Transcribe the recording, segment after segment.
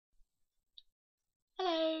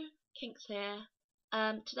Kinks here.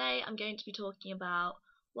 Today I'm going to be talking about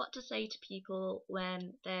what to say to people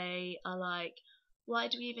when they are like, why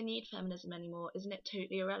do we even need feminism anymore? Isn't it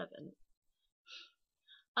totally irrelevant?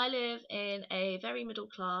 I live in a very middle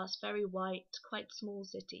class, very white, quite small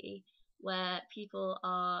city where people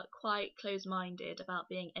are quite close-minded about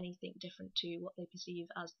being anything different to what they perceive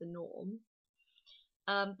as the norm.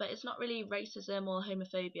 But it's not really racism or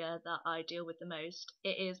homophobia that I deal with the most.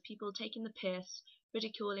 It is people taking the piss,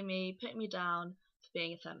 ridiculing me, putting me down for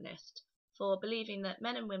being a feminist, for believing that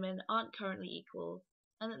men and women aren't currently equal,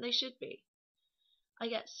 and that they should be. I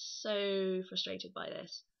get so frustrated by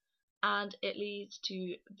this, and it leads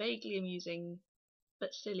to vaguely amusing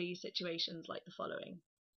but silly situations like the following.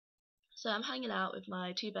 So I'm hanging out with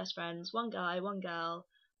my two best friends, one guy, one girl.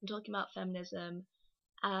 I'm talking about feminism,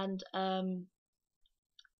 and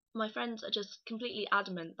my friends are just completely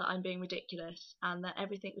adamant that I'm being ridiculous and that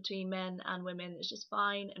everything between men and women is just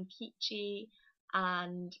fine and peachy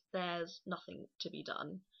and there's nothing to be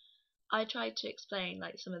done. I tried to explain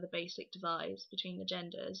some of the basic divides between the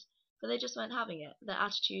genders, but they just weren't having it. Their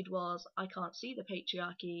attitude was, I can't see the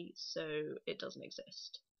patriarchy, so it doesn't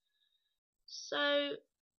exist. So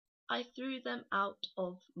I threw them out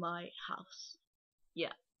of my house.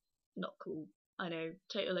 Yeah, not cool. I know,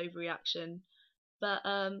 total overreaction. But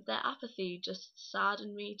their apathy just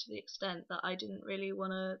saddened me to the extent that I didn't really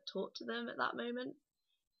want to talk to them at that moment.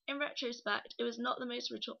 In retrospect, it was not the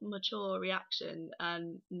most mature reaction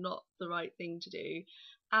and not the right thing to do.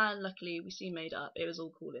 And luckily, we soon made up. It was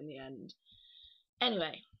all cool in the end.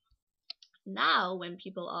 Anyway, now when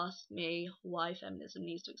people ask me why feminism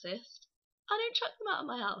needs to exist, I don't chuck them out of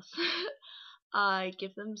my house. I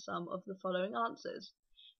give them some of the following answers.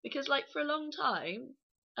 Because, for a long time,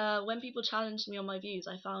 when people challenged me on my views,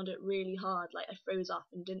 I found it really hard. I froze up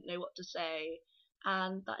and didn't know what to say,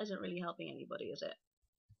 and that isn't really helping anybody, is it?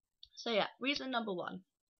 So yeah, reason number one,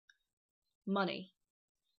 money.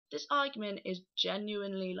 This argument is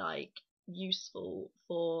genuinely useful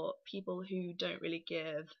for people who don't really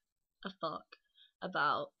give a fuck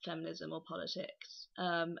about feminism or politics,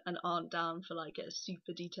 and aren't down for a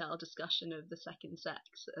super detailed discussion of the second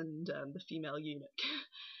sex and the female eunuch.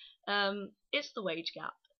 It's the wage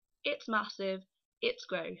gap. It's massive. It's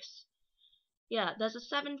gross. Yeah, there's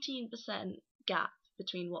a 17% gap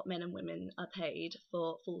between what men and women are paid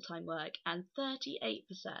for full-time work and 38%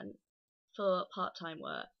 for part-time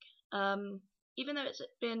work. Even though it's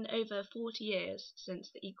been over 40 years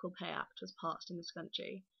since the Equal Pay Act was passed in this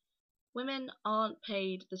country, women aren't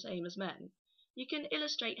paid the same as men. You can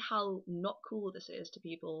illustrate how not cool this is to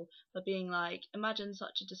people by being imagine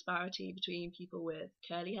such a disparity between people with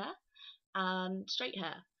curly hair and straight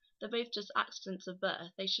hair. They're both just accidents of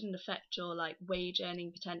birth. They shouldn't affect your wage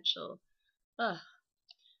earning potential. Ugh.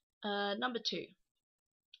 Number two,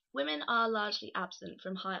 women are largely absent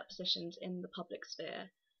from high up positions in the public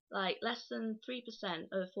sphere. Less than 3%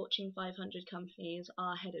 of Fortune 500 companies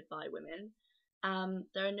are headed by women.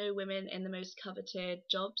 There are no women in the most coveted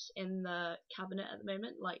jobs in the cabinet at the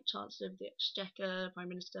moment, like Chancellor of the Exchequer, Prime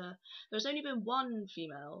Minister. There's only been one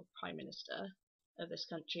female Prime Minister of this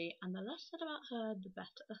country, and the less said about her, the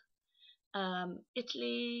better.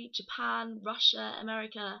 Italy, Japan, Russia,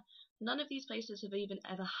 America, none of these places have even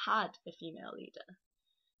ever had a female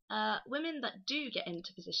leader. Women that do get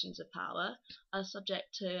into positions of power are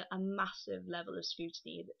subject to a massive level of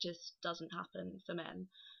scrutiny that just doesn't happen for men.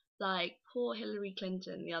 Poor Hillary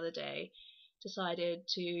Clinton the other day decided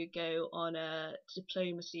to go on a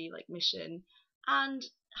diplomacy mission and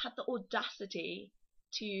had the audacity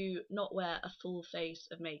to not wear a full face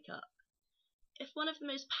of makeup. If one of the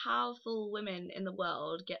most powerful women in the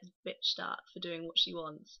world gets bitched at for doing what she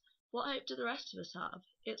wants, what hope do the rest of us have?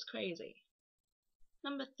 It's crazy.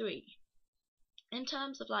 Number three, in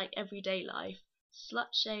terms of everyday life,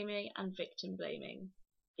 slut shaming and victim blaming.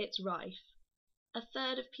 It's rife. A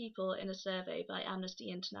third of people in a survey by Amnesty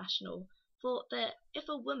International thought that if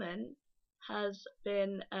a woman has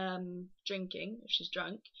been drinking, if she's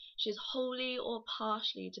drunk, she is wholly or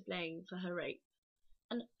partially to blame for her rape.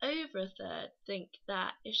 And over a third think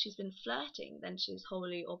that if she's been flirting, then she's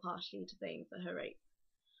wholly or partially to blame for her rape.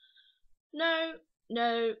 No,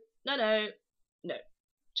 no, no, no, no.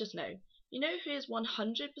 Just no. You know who is 100%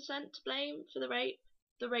 to blame for the rape?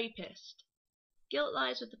 The rapist. Guilt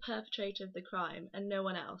lies with the perpetrator of the crime and no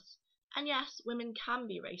one else. And yes, women can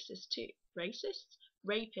be racist too. Racists?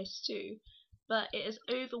 Rapists too. But it is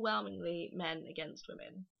overwhelmingly men against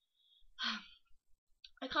women.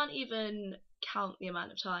 I can't even count the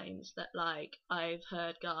amount of times that I've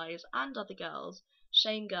heard guys and other girls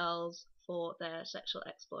shame girls for their sexual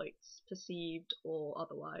exploits, perceived or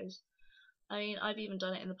otherwise. I mean, I've even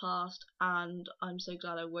done it in the past, and I'm so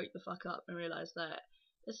glad I woke the fuck up and realised that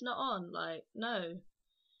it's not on. Like, no.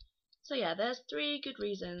 So yeah, there's 3 good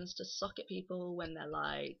reasons to sock at people when they're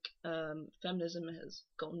like, feminism has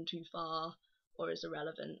gone too far or is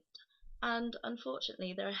irrelevant. And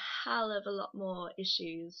unfortunately, there are a hell of a lot more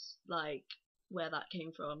issues like where that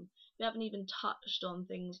came from. We haven't even touched on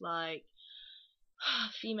things like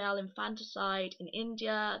female infanticide in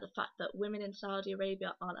India, the fact that women in Saudi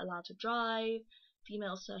Arabia aren't allowed to drive,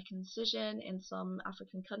 female circumcision in some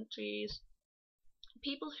African countries.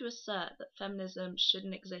 People who assert that feminism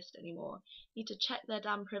shouldn't exist anymore need to check their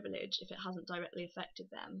damn privilege if it hasn't directly affected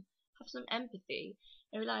them. Have some empathy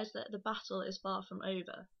and realise that the battle is far from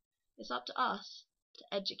over. It's up to us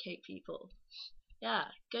to educate people. Yeah,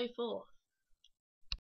 go forth.